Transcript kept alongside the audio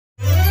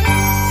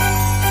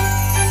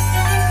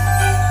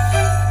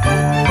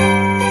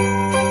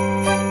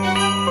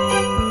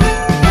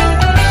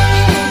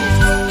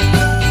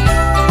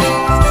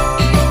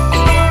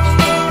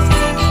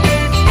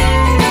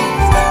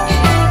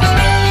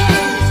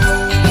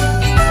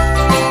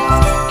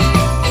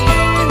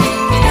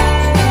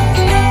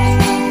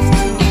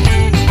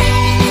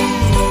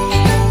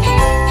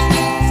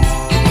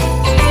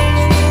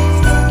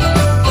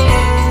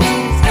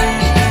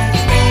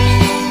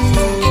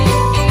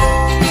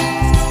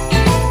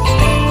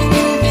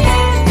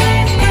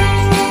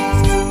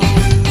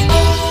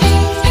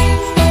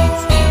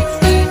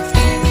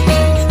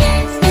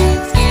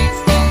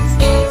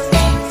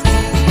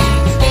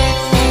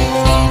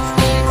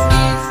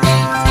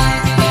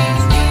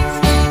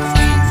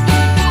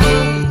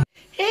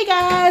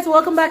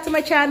welcome back to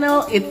my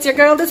channel. It's your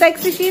girl, the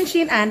sexy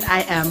Sheen, and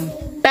I am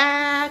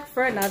back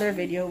for another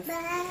video.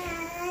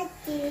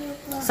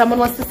 Someone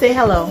wants to say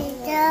hello.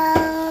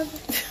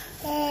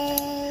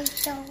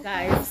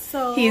 Guys,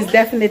 so he's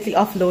definitely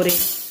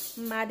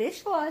offloading my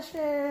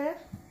dishwasher.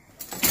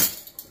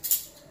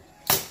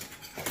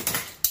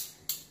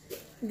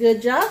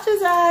 Good job,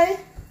 Josiah.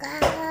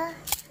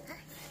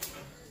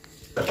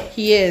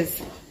 He is.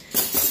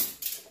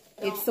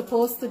 It's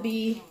supposed to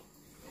be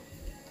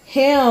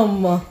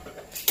him.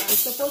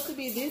 It's supposed to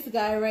be this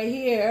guy right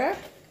here.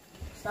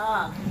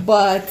 Stop.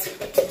 But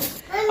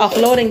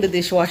offloading the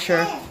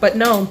dishwasher. But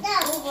no,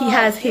 he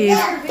has his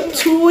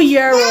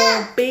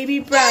 2-year-old baby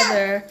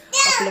brother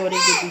offloading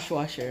the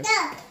dishwasher.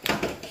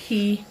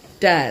 He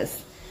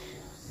does.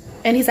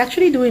 And he's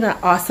actually doing an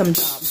awesome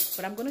job.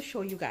 But I'm going to show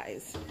you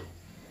guys.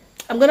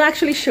 I'm going to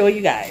actually show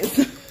you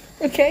guys.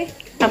 Okay?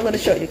 I'm going to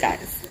show you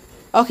guys.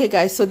 Okay,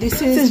 guys. So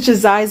this is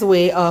Josiah's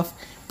way of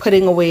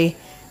putting away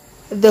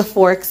the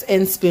forks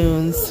and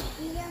spoons.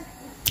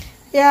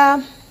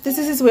 Yeah, this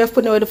is his way of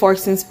putting away the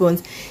forks and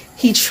spoons.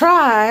 He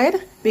tried,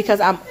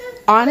 because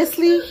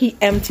honestly, he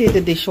emptied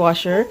the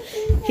dishwasher.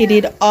 He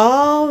did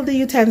all the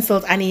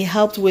utensils and he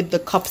helped with the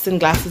cups and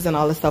glasses and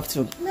all the stuff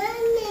too.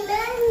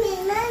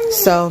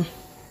 So,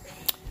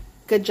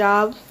 good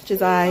job,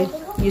 Josiah.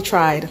 You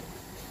tried.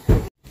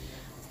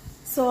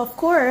 So, of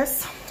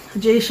course,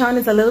 Jay-Sean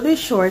is a little bit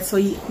short, so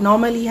he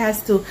normally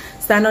has to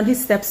stand on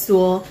his step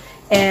stool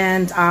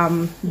and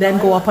then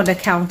go up on the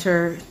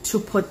counter to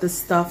put the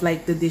stuff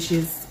like the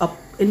dishes up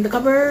in the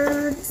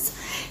cupboards.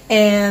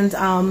 And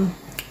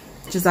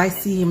Josiah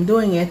see him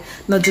doing it.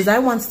 Now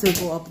Josiah wants to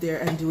go up there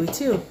and do it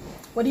too.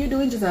 What are you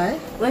doing, Josiah?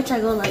 Let's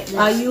try go like this.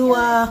 Are you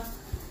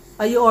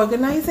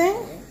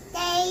organizing?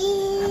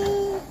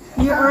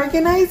 You're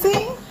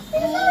organizing?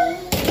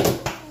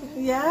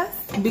 Yes?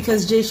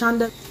 Because Jay-Sean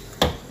does.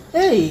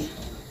 Hey.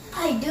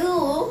 I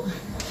do.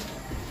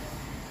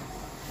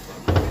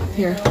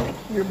 Here.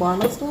 Your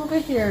bottle's still over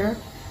here.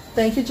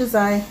 Thank you,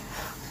 Josiah.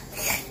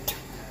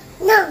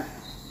 No.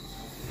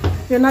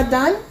 You're not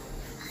done?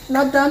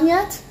 Not done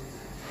yet?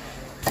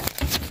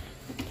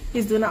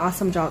 He's doing an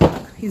awesome job.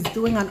 He's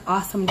doing an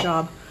awesome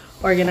job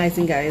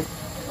organizing, guys.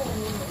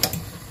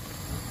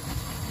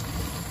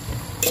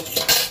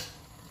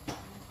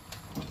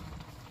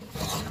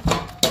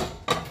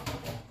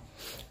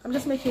 I'm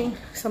just making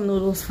some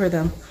noodles for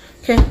them.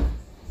 Okay.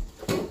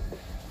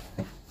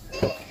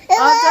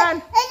 All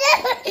done.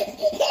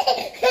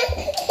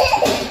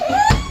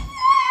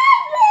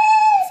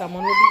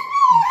 Someone will be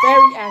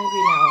very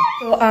angry now.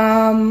 So,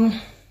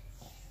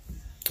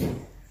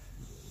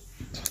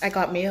 I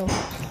got mail.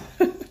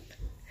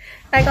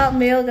 I got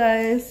mail,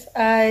 guys.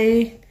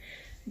 I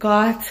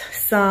got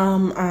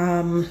some,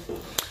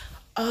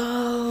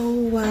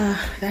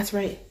 that's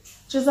right.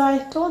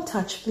 Josiah, don't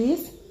touch,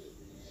 please.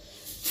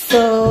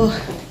 So,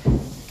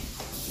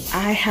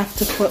 I have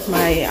to put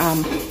my,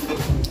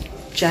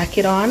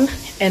 jacket on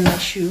and my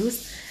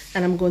shoes,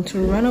 and I'm going to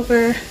run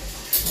over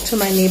to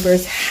my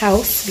neighbor's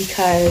house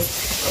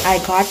because I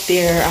got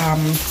their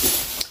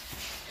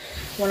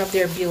one of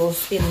their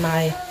bills in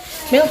my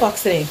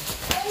mailbox today,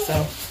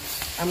 so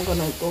I'm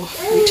gonna go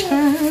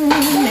return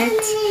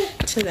it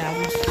to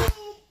them.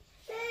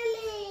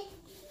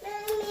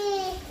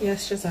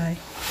 Yes, Josiah.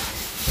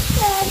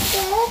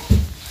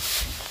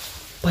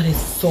 But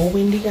it's so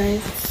windy,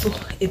 guys.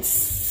 It's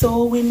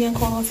so windy and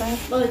cold outside.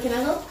 Mother, can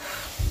I go?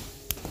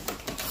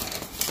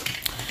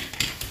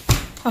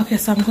 Okay,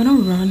 so I'm gonna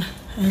run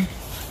and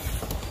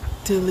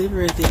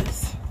deliver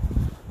this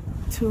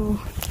to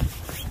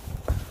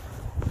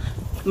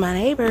my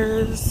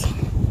neighbors.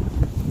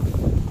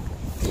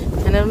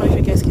 And I don't know if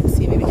you guys can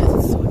see me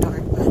because it's so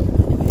dark, but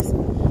anyways.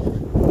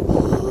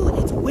 Oh,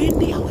 it's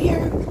windy out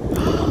here.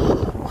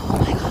 Oh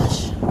my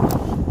gosh.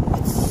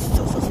 It's so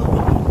windy.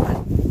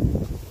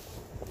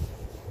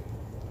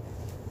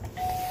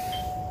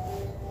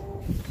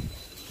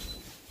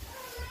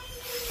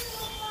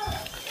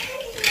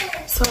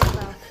 So I'm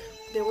back.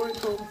 They weren't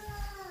home.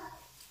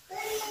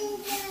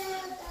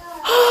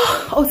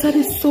 Outside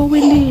is so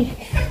windy.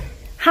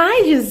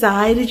 Hi,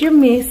 Josiah. Did you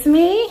miss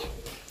me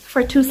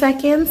for 2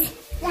 seconds?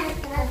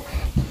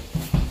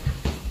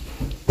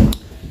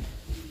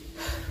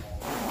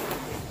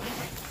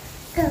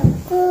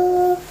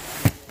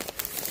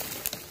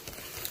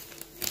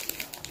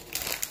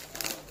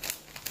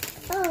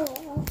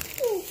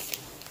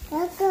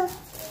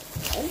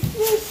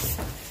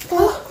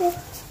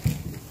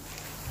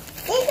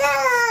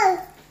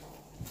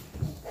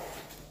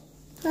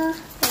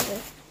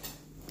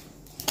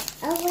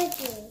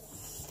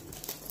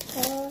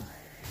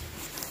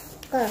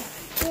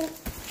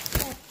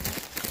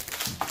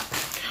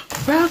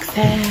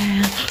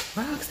 Roxanne,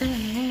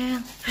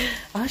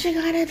 all she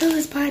gotta do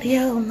is party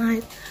all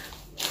night.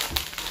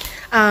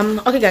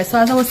 Okay guys, so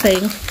as I was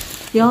saying,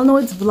 y'all know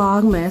it's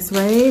Vlogmas,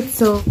 right?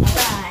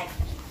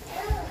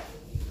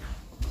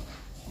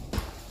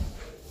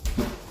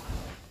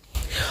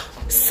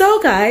 So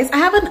guys, I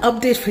have an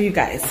update for you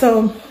guys.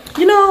 So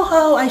you know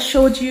how I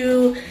showed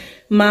you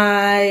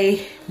my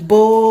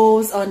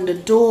bows on the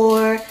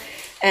door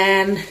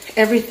and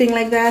everything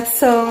like that.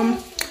 So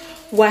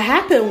what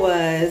happened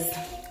was,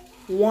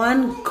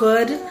 one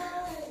good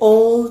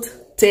old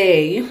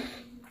day,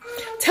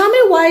 tell me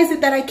why is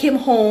it that I came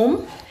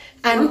home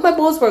and my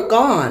bows were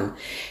gone?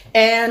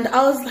 And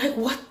I was like,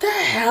 what the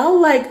hell?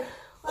 Like,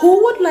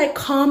 who would like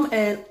come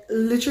and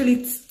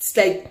literally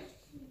like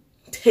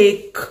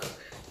take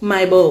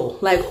my bow?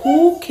 Like,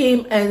 who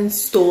came and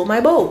stole my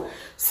bow?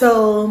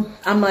 So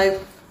I'm like,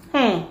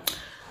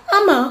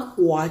 I'ma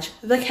watch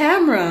the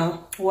camera.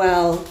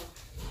 Well,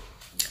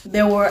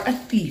 there were a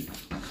thief.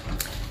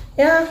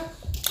 Yeah,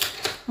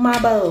 my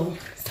bow.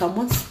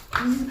 Someone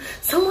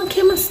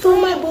came and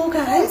stole my bow,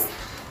 guys.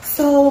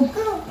 So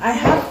I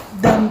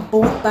have them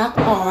both back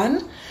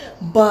on,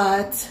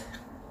 but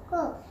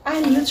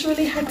I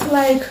literally had to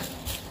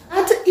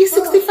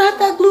E65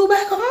 that glue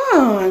back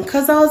on,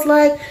 because I was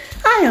like,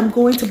 I am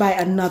going to buy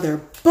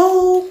another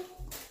bow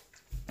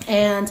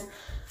and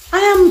I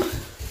am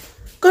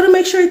gonna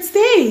make sure it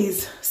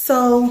stays.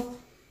 So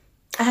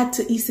I had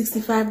to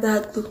E65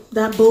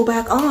 that bow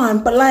back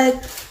on. But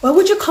like, why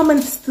would you come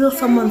and steal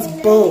someone's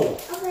bow?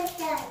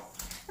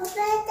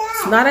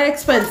 It's not that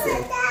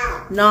expensive.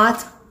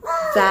 Not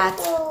that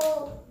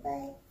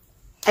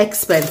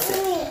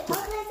expensive.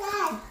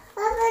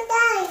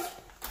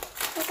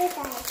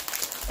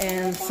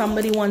 And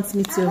somebody wants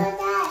me to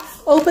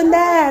open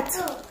that.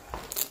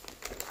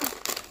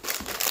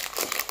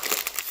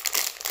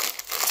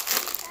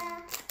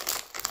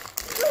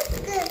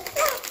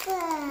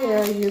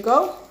 There you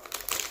go.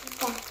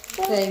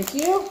 Thank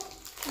you.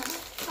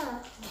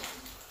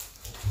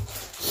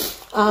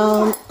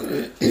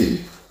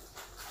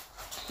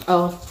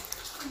 Oh,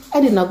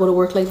 I did not go to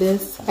work like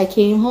this. I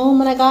came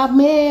home and I got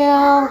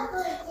mail.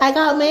 I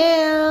got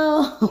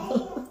mail.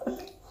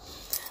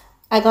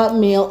 I got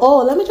mail.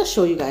 Oh, let me just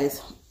show you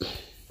guys.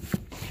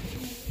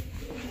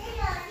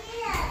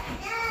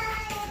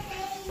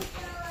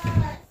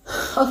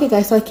 Okay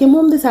guys, so I came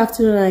home this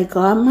afternoon and I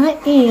got my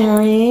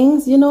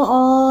earrings. You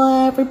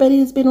know,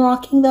 everybody's been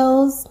rocking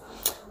those.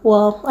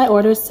 Well, I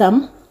ordered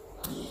some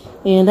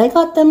and I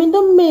got them in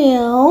the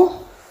mail.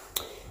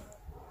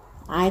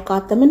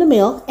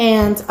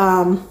 And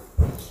I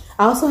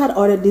also had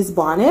ordered this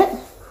bonnet,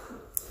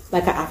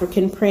 like an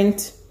African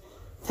print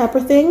type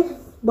of thing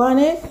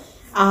bonnet.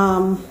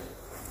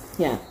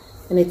 Yeah,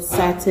 and it's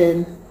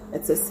satin.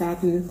 It's a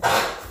satin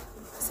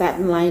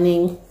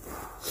lining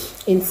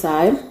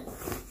inside.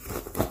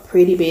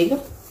 Pretty big.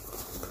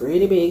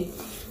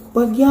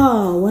 But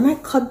y'all, when I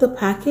cut the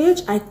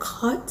package, I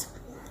cut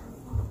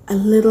a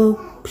little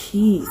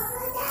piece.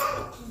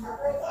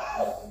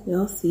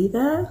 Y'all see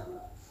that?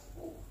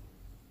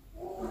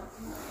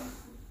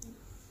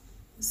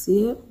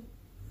 See it?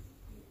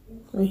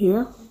 Right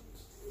here.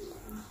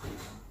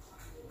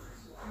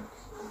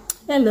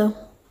 Hello.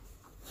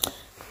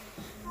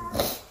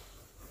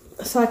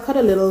 So I cut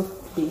a little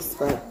piece,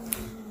 but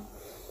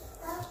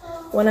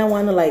when I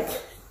want to like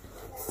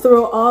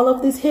throw all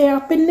of this hair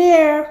up in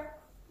there,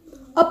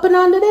 up and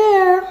under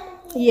there,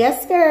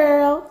 yes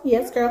girl,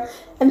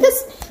 and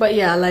this, but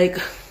yeah, like,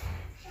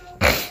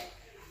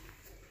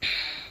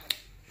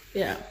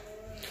 yeah,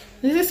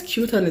 this is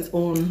cute on its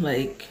own,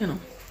 like, you know,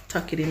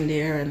 tuck it in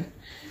there and,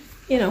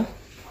 you know,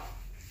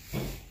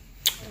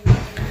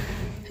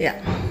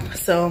 yeah.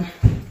 So,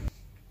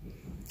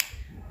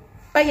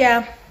 but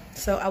yeah,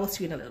 so I will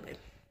see you in a little bit.